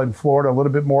people in Florida a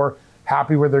little bit more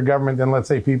happy with their government than, let's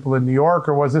say, people in New York,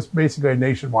 or was this basically a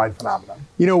nationwide phenomenon?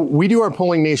 You know, we do our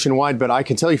polling nationwide, but I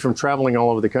can tell you from traveling all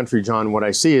over the country, John, what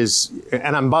I see is,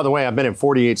 and by the way, I've been in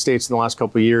 48 states in the last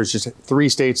couple of years, just 3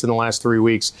 states in the last 3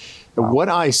 weeks. Wow. What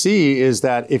I see is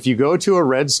that if you go to a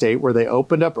red state where they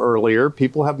opened up earlier,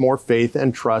 people have more faith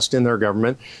and trust in their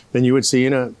government than you would see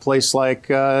in a place like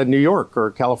New York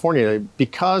or California,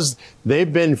 because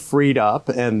they've been freed up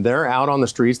and they're out on the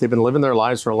streets. They've been living their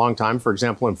lives for a long time. For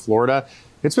example, in Florida,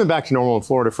 it's been back to normal in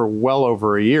Florida for well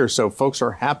over a year. So folks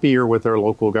are happier with their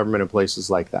local government in places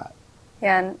like that.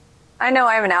 Yeah, and I know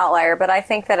I'm an outlier, but I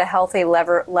think that a healthy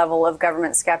level of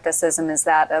government skepticism is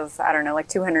that of, I don't know, like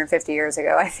 250 years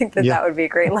ago. I think that that would be a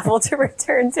great level to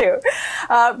return to.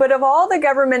 But of all the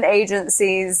government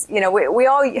agencies, you know, we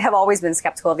all have always been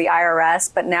skeptical of the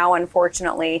IRS, but now,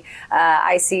 unfortunately,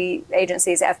 I see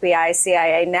agencies, FBI,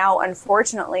 CIA, now,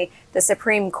 unfortunately, the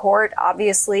Supreme Court,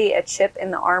 obviously a chip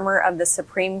in the armor of the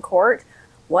Supreme Court.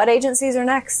 What agencies are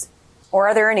next? Or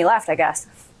are there any left, I guess?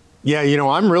 Yeah, you know,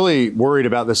 I'm really worried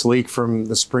about this leak from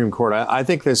the Supreme Court. I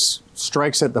think this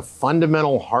strikes at the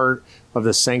fundamental heart of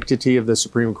the sanctity of the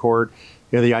Supreme Court.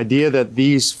 You know, the idea that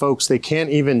these folks, they can't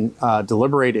even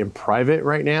deliberate in private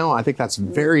right now. I think that's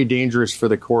very dangerous for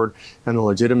the court and the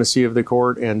legitimacy of the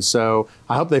court. And so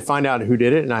I hope they find out who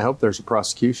did it, and I hope there's a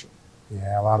prosecution.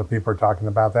 Yeah, a lot of people are talking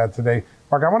about that today.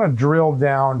 Mark, I want to drill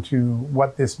down to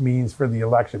what this means for the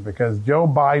election, because Joe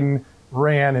Biden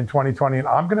ran in 2020, and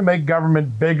I'm going to make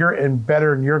government bigger and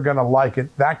better, and you're going to like it.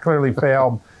 That clearly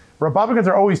failed. Republicans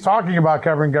are always talking about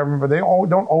covering government, but they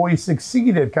don't always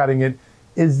succeed at cutting it.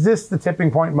 Is this the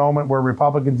tipping point moment where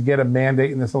Republicans get a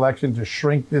mandate in this election to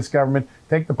shrink this government,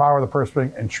 take the power of the purse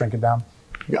string, and shrink it down?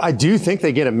 I do think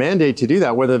they get a mandate to do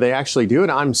that. Whether they actually do it,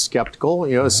 I'm skeptical.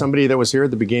 You know, as somebody that was here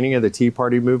at the beginning of the Tea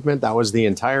Party movement, that was the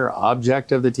entire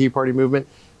object of the Tea Party movement.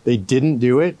 They didn't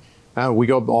do it. We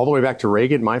go all the way back to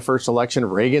Reagan, my first election.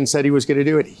 Reagan said he was going to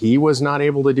do it. He was not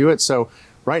able to do it. So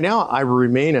right now, I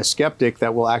remain a skeptic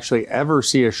that we'll actually ever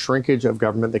see a shrinkage of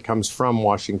government that comes from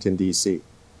Washington, D.C.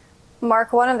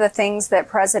 Mark, one of the things that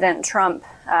President Trump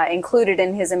included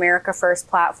in his America First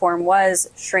platform was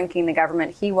shrinking the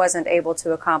government. He wasn't able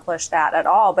to accomplish that at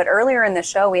all. But earlier in the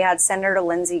show, we had Senator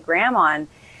Lindsey Graham on,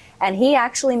 and he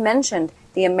actually mentioned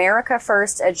the America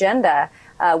First agenda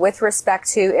with respect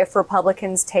to if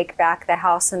Republicans take back the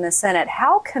House and the Senate.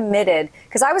 How committed,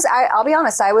 because I'll be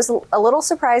honest, I was a little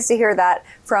surprised to hear that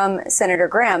from Senator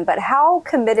Graham, but how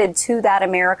committed to that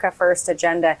America First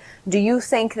agenda do you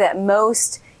think that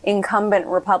most incumbent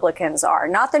Republicans are?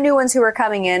 Not the new ones who are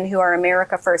coming in who are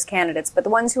America First candidates, but the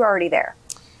ones who are already there.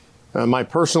 My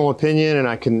personal opinion, and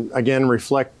I can again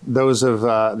reflect those of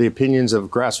the opinions of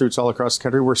grassroots all across the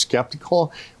country, we're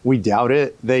skeptical. We doubt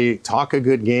it. They talk a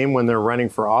good game when they're running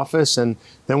for office, and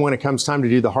then when it comes time to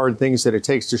do the hard things that it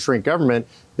takes to shrink government,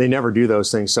 they never do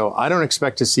those things. So I don't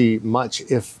expect to see much,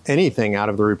 if anything, out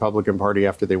of the Republican Party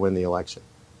after they win the election.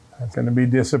 It's going to be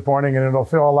disappointing, and it'll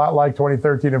feel a lot like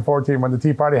 2013 and 14 when the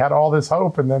Tea Party had all this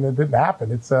hope and then it didn't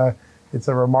happen. It's a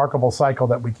remarkable cycle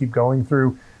that we keep going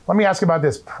through. Let me ask about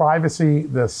this privacy,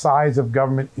 the size of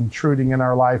government intruding in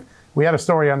our life. We had a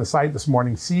story on the site this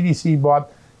morning. CDC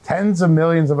bought tens of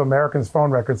millions of Americans'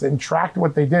 phone records and tracked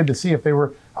what they did to see if they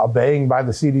were obeying by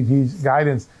the CDC's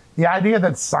guidance. The idea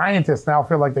that scientists now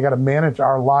feel like they got to manage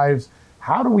our lives.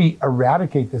 How do we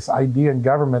eradicate this idea in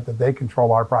government that they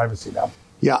control our privacy now?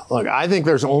 Yeah, look, I think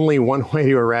there's only one way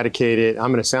to eradicate it. I'm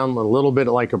going to sound a little bit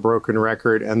like a broken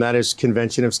record, and that is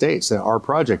Convention of States, our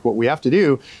project. What we have to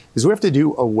do is we have to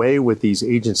do away with these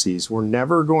agencies. We're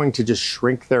never going to just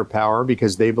shrink their power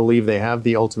because they believe they have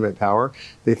the ultimate power.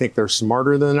 They think they're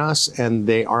smarter than us, and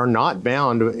they are not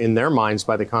bound in their minds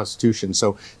by the Constitution.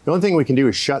 So the only thing we can do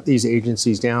is shut these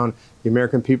agencies down. The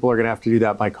American people are going to have to do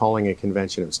that by calling a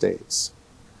Convention of States.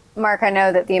 Mark, I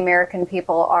know that the American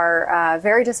people are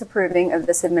very disapproving of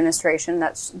this administration.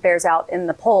 That bears out in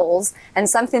the polls. And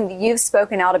something that you've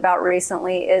spoken out about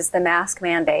recently is the mask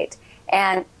mandate.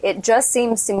 And it just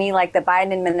seems to me like the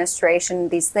Biden administration,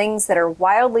 these things that are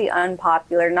wildly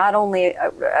unpopular, not only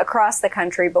across the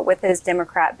country, but with his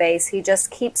Democrat base, he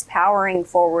just keeps powering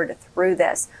forward through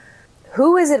this.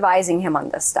 Who is advising him on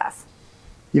this stuff?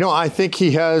 You know, I think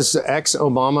he has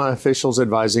ex-Obama officials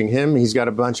advising him. He's got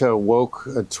a bunch of woke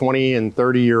 20 and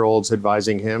 30-year-olds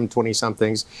advising him,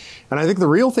 20-somethings. And I think the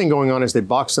real thing going on is they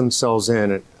box themselves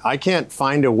in. I can't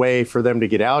find a way for them to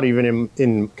get out, even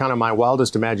in kind of my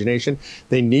wildest imagination.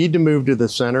 They need to move to the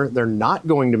center. They're not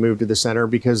going to move to the center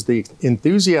because the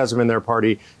enthusiasm in their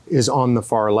party is on the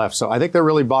far left. So I think they're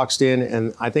really boxed in,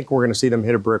 and I think we're going to see them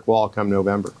hit a brick wall come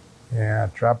November. Yeah,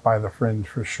 trapped by the fringe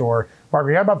for sure. Mark,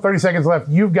 we got about 30 seconds left.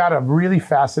 You've got a really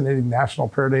fascinating National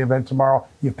Prayer Day event tomorrow.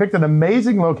 You've picked an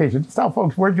amazing location. Just tell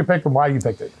folks, where did you pick and why you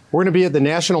picked it? We're going to be at the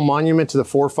National Monument to the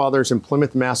Forefathers in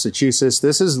Plymouth, Massachusetts.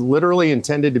 This is literally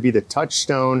intended to be the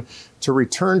touchstone to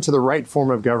return to the right form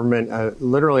of government,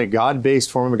 literally a God-based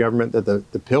form of government that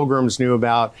the Pilgrims knew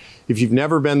about. If you've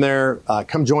never been there,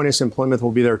 come join us in Plymouth.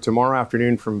 We'll be there tomorrow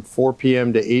afternoon from 4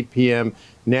 p.m. to 8 p.m.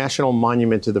 National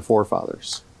Monument to the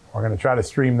Forefathers. We're going to try to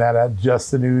stream that at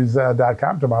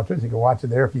justthenews.com tomorrow, too, so you can watch it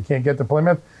there if you can't get to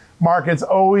Plymouth. Mark, it's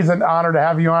always an honor to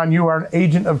have you on. You are an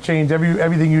agent of change.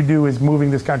 Everything you do is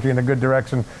moving this country in a good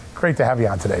direction. Great to have you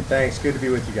on today. Thanks. Good to be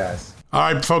with you guys.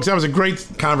 All right, folks, that was a great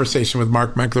conversation with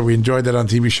Mark Meckler. We enjoyed that on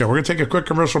TV show. We're going to take a quick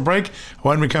commercial break.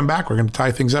 When we come back, we're going to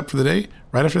tie things up for the day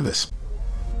right after this.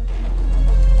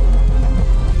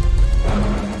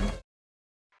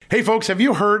 Hey folks, have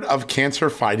you heard of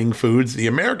cancer-fighting foods? The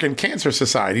American Cancer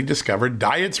Society discovered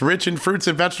diets rich in fruits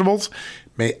and vegetables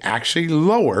may actually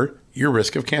lower your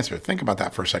risk of cancer. Think about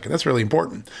that for a second. That's really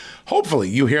important. Hopefully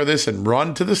you hear this and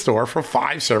run to the store for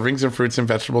 5 servings of fruits and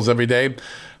vegetables every day.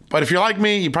 But if you're like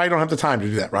me, you probably don't have the time to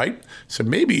do that, right? So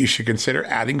maybe you should consider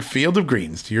adding Field of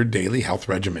Greens to your daily health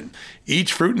regimen.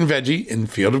 Each fruit and veggie in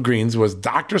Field of Greens was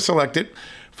doctor selected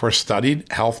for studied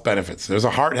health benefits. There's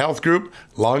a heart health group,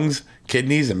 lungs,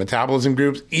 kidneys, and metabolism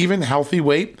groups, even healthy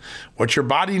weight. What your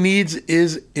body needs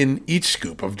is in each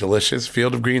scoop of delicious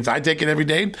Field of Greens. I take it every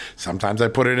day. Sometimes I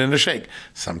put it in a shake.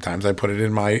 Sometimes I put it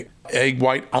in my egg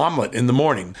white omelet in the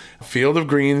morning. Field of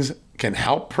Greens can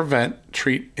help prevent,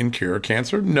 treat, and cure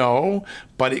cancer? No,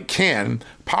 but it can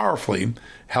powerfully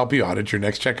help you out at your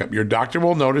next checkup. Your doctor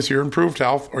will notice your improved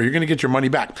health, or you're going to get your money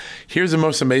back. Here's the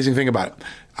most amazing thing about it.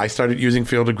 I started using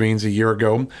Field of Greens a year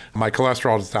ago. My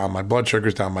cholesterol is down, my blood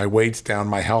sugar's down, my weight's down,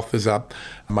 my health is up,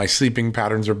 my sleeping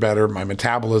patterns are better, my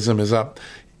metabolism is up.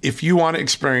 If you want to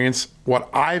experience what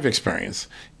I've experienced,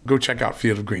 go check out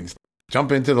Field of Greens.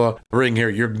 Jump into the ring here.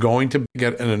 You're going to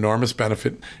get an enormous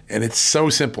benefit. And it's so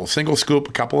simple. Single scoop,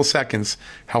 a couple of seconds,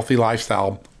 healthy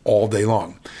lifestyle all day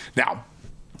long. Now,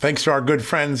 thanks to our good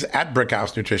friends at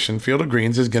Brickhouse Nutrition, Field of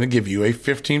Greens is going to give you a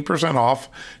 15% off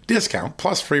discount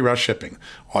plus free rush shipping.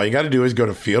 All you got to do is go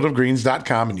to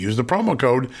fieldofgreens.com and use the promo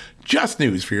code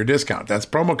JUSTNEWS for your discount. That's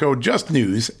promo code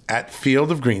JUSTNEWS at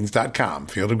fieldofgreens.com.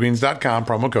 Fieldofgreens.com,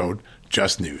 promo code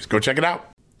JUSTNEWS. Go check it out.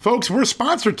 Folks, we're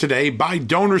sponsored today by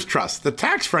Donors Trust, the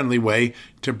tax-friendly way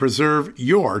to preserve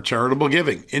your charitable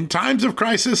giving. In times of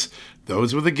crisis,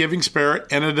 those with a giving spirit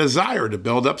and a desire to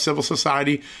build up civil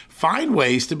society find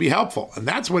ways to be helpful. And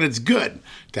that's when it's good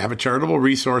to have a charitable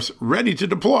resource ready to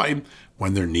deploy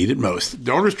when they're needed most.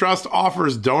 Donors Trust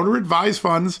offers donor-advised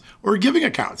funds or giving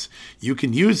accounts. You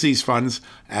can use these funds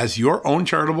as your own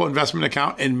charitable investment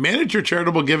account and manage your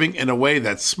charitable giving in a way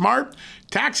that's smart,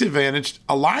 tax-advantaged,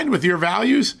 aligned with your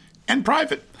values, and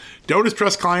private. Donors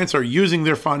Trust clients are using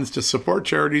their funds to support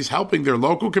charities helping their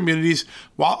local communities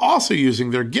while also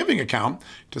using their giving account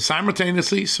to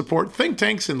simultaneously support think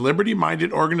tanks and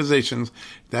liberty-minded organizations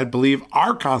that believe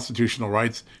our constitutional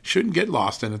rights shouldn't get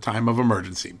lost in a time of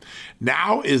emergency.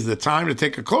 Now is the time to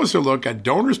take a closer look at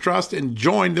Donors Trust and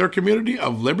join their community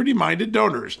of liberty-minded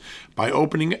donors by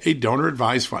opening a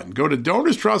donor-advised fund. Go to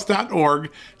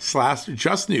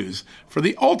donorstrust.org/justnews for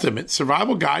the ultimate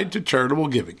survival guide to charitable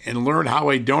giving and learn how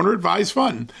a donor-advised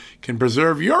fund can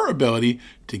preserve your ability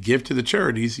to give to the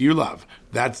charities you love.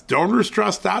 That's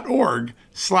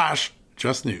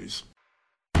donorstrust.org/justnews.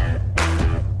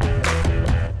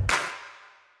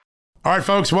 All right,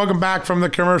 folks, welcome back from the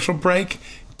commercial break.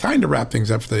 Time to wrap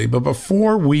things up today. But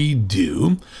before we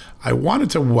do, I wanted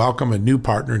to welcome a new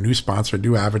partner, new sponsor,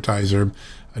 new advertiser,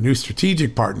 a new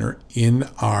strategic partner in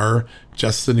our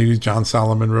Just the News, John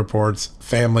Solomon Reports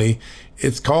family.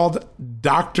 It's called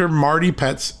Dr. Marty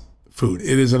Pets Food.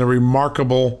 It is a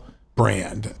remarkable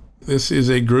brand. This is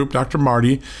a group, Dr.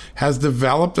 Marty, has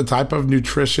developed a type of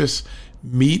nutritious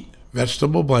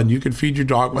meat-vegetable blend you can feed your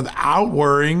dog without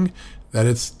worrying that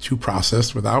it's too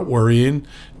processed, without worrying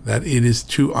that it is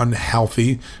too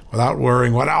unhealthy, without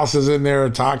worrying what else is in there,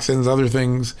 toxins, other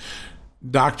things.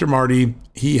 Dr. Marty,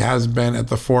 he has been at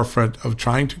the forefront of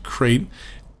trying to create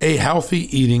a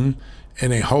healthy eating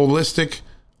and a holistic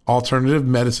alternative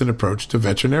medicine approach to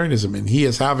veterinarianism. And he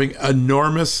is having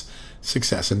enormous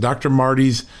success. And Dr.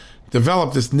 Marty's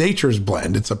developed this Nature's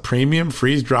Blend. It's a premium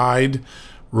freeze-dried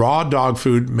raw dog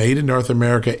food made in North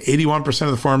America. 81%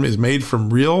 of the form is made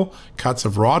from real cuts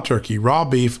of raw turkey, raw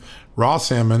beef, raw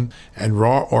salmon, and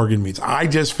raw organ meats. I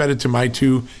just fed it to my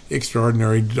two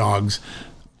extraordinary dogs.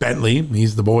 Bentley,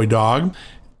 he's the boy dog,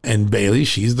 and Bailey,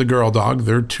 she's the girl dog.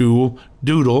 They're two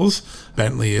doodles.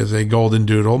 Bentley is a golden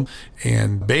doodle,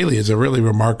 and Bailey is a really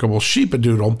remarkable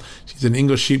sheepadoodle. She's an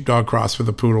English sheepdog cross with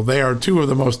a poodle. They are two of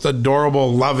the most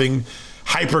adorable, loving,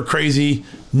 hyper crazy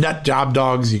nut job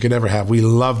dogs you could ever have. We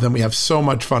love them. We have so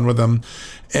much fun with them.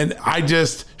 And I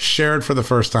just shared for the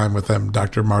first time with them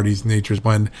Dr. Marty's Nature's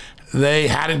Blend. They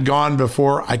had it gone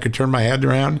before I could turn my head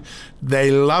around. They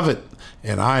love it.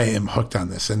 And I am hooked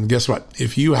on this. And guess what?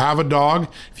 If you have a dog,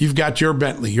 if you've got your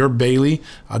Bentley, your Bailey,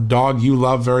 a dog you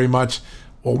love very much,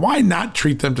 well, why not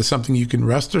treat them to something you can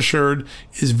rest assured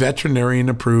is veterinarian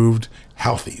approved,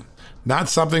 healthy? Not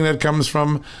something that comes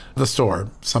from the store,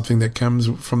 something that comes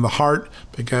from the heart,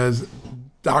 because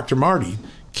Dr. Marty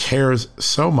cares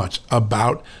so much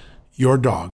about your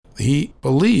dog. He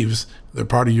believes they're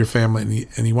part of your family,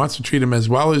 and he wants to treat them as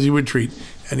well as you would treat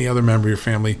any other member of your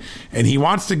family. And he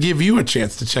wants to give you a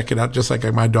chance to check it out, just like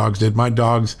my dogs did. My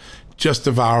dogs just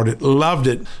devoured it, loved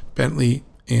it. Bentley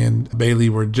and Bailey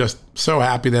were just so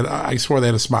happy that I swore they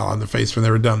had a smile on their face when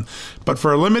they were done. But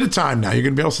for a limited time now, you're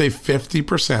going to be able to save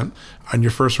 50% on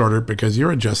your first order because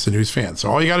you're a Just the News fan. So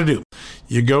all you got to do,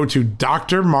 you go to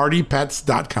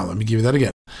drmartypets.com. Let me give you that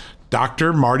again.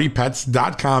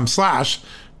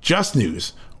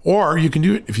 drmartypets.com/justnews. Or you can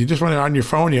do it if you just want it on your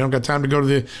phone, you don't got time to go to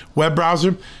the web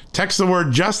browser, text the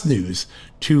word Just News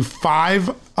to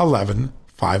 511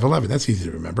 511. That's easy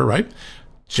to remember, right?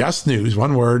 Just News,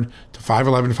 one word, to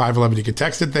 511 511. You can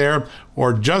text it there,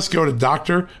 or just go to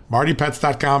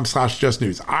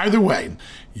drmartypets.com/justnews. Either way,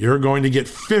 you're going to get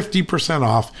 50%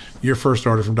 off your first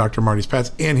order from Dr. Marty's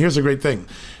Pets. And here's a great thing.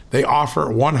 They offer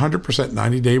 100%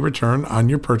 90-day return on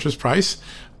your purchase price.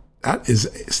 That is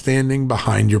standing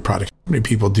behind your product. How many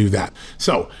people do that?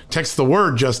 So text the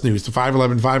word Just News to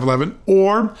 511 511,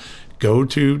 or go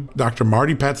to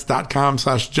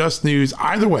drmartypets.com/justnews.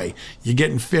 Either way, you're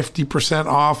getting 50%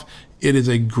 off. It is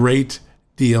a great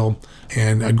deal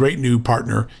and a great new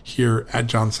partner here at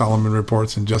John Solomon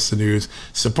Reports and Just the News.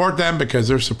 Support them because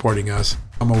they're supporting us.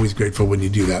 I'm always grateful when you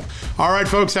do that. All right,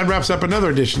 folks, that wraps up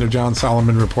another edition of John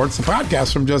Solomon Reports, the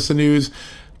podcast from Just the News.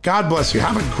 God bless you.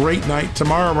 Have a great night.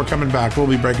 Tomorrow we're coming back. We'll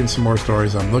be breaking some more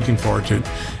stories. I'm looking forward to it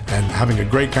and having a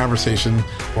great conversation.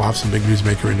 We'll have some big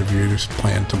newsmaker interviews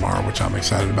planned tomorrow, which I'm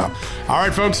excited about. All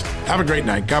right, folks, have a great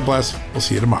night. God bless. We'll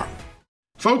see you tomorrow.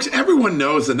 Folks, everyone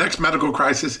knows the next medical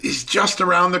crisis is just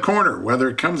around the corner, whether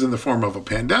it comes in the form of a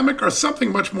pandemic or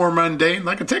something much more mundane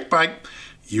like a tick bite.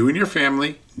 You and your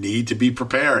family need to be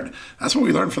prepared. That's what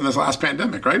we learned from this last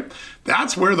pandemic, right?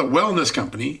 That's where the Wellness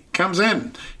Company comes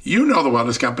in. You know the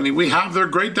Wellness Company. We have their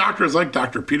great doctors like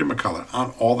Dr. Peter McCullough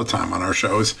on all the time on our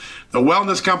shows. The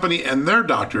Wellness Company and their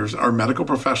doctors are medical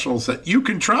professionals that you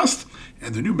can trust,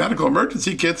 and the new medical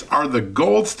emergency kits are the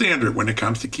gold standard when it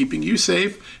comes to keeping you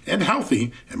safe and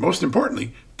healthy, and most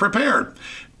importantly, prepared.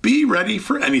 Be ready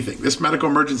for anything. This medical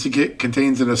emergency kit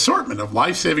contains an assortment of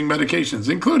life-saving medications,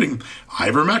 including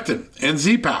ivermectin and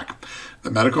Z-Pak. The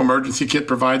medical emergency kit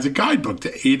provides a guidebook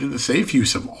to aid in the safe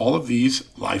use of all of these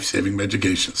life-saving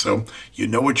medications, so you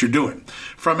know what you're doing.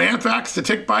 From anthrax to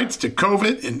tick bites to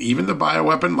COVID and even the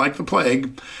bioweapon like the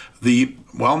plague, the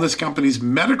Wellness Company's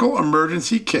medical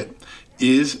emergency kit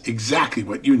is exactly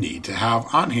what you need to have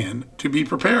on hand to be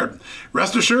prepared.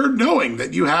 Rest assured knowing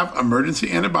that you have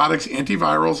emergency antibiotics,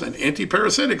 antivirals, and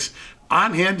antiparasitics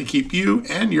on hand to keep you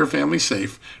and your family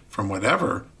safe from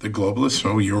whatever the globalists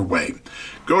throw your way.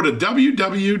 Go to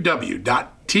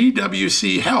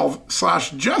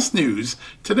www.twchealth/justnews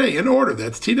today and order.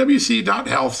 That's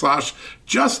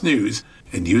twc.health/justnews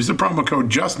and use the promo code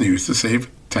JUSTNEWS to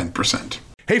save 10%.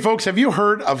 Hey folks, have you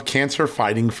heard of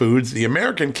cancer-fighting foods? The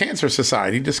American Cancer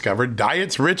Society discovered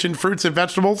diets rich in fruits and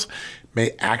vegetables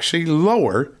may actually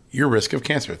lower your risk of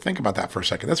cancer. Think about that for a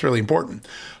second. That's really important.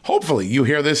 Hopefully you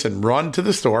hear this and run to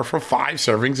the store for 5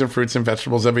 servings of fruits and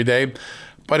vegetables every day.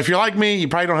 But if you're like me, you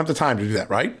probably don't have the time to do that,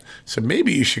 right? So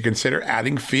maybe you should consider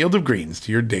adding Field of Greens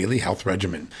to your daily health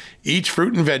regimen. Each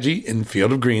fruit and veggie in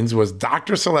Field of Greens was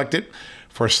doctor selected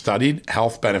for studied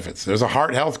health benefits. There's a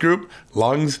heart health group,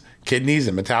 lungs, kidneys,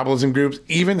 and metabolism groups,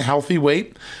 even healthy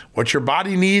weight. What your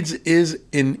body needs is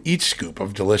in each scoop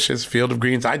of delicious Field of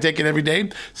Greens. I take it every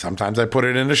day. Sometimes I put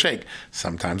it in a shake.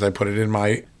 Sometimes I put it in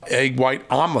my egg white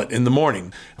omelet in the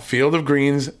morning. Field of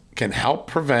Greens can help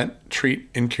prevent, treat,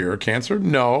 and cure cancer?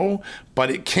 No,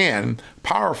 but it can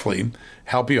powerfully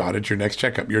help you out at your next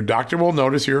checkup. Your doctor will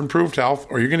notice your improved health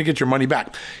or you're going to get your money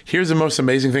back. Here's the most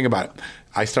amazing thing about it.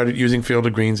 I started using Field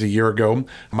of Greens a year ago.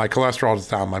 My cholesterol is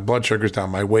down, my blood sugar is down,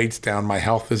 my weight's down, my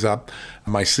health is up,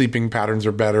 my sleeping patterns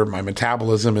are better, my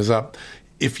metabolism is up.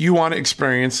 If you want to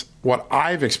experience what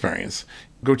I've experienced,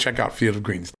 go check out Field of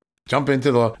Greens. Jump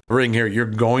into the ring here. You're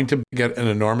going to get an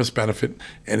enormous benefit.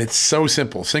 And it's so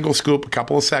simple. Single scoop, a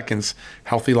couple of seconds,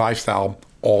 healthy lifestyle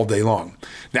all day long.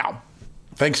 Now,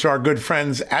 thanks to our good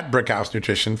friends at Brickhouse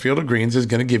Nutrition, Field of Greens is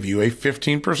going to give you a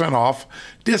 15% off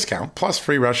discount plus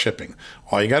free rush shipping.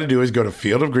 All you got to do is go to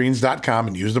fieldofgreens.com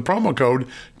and use the promo code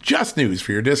JUSTNEWS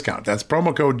for your discount. That's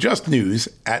promo code JUSTNEWS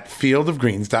at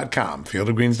fieldofgreens.com.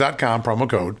 Fieldofgreens.com, promo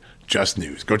code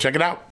JUSTNEWS. Go check it out.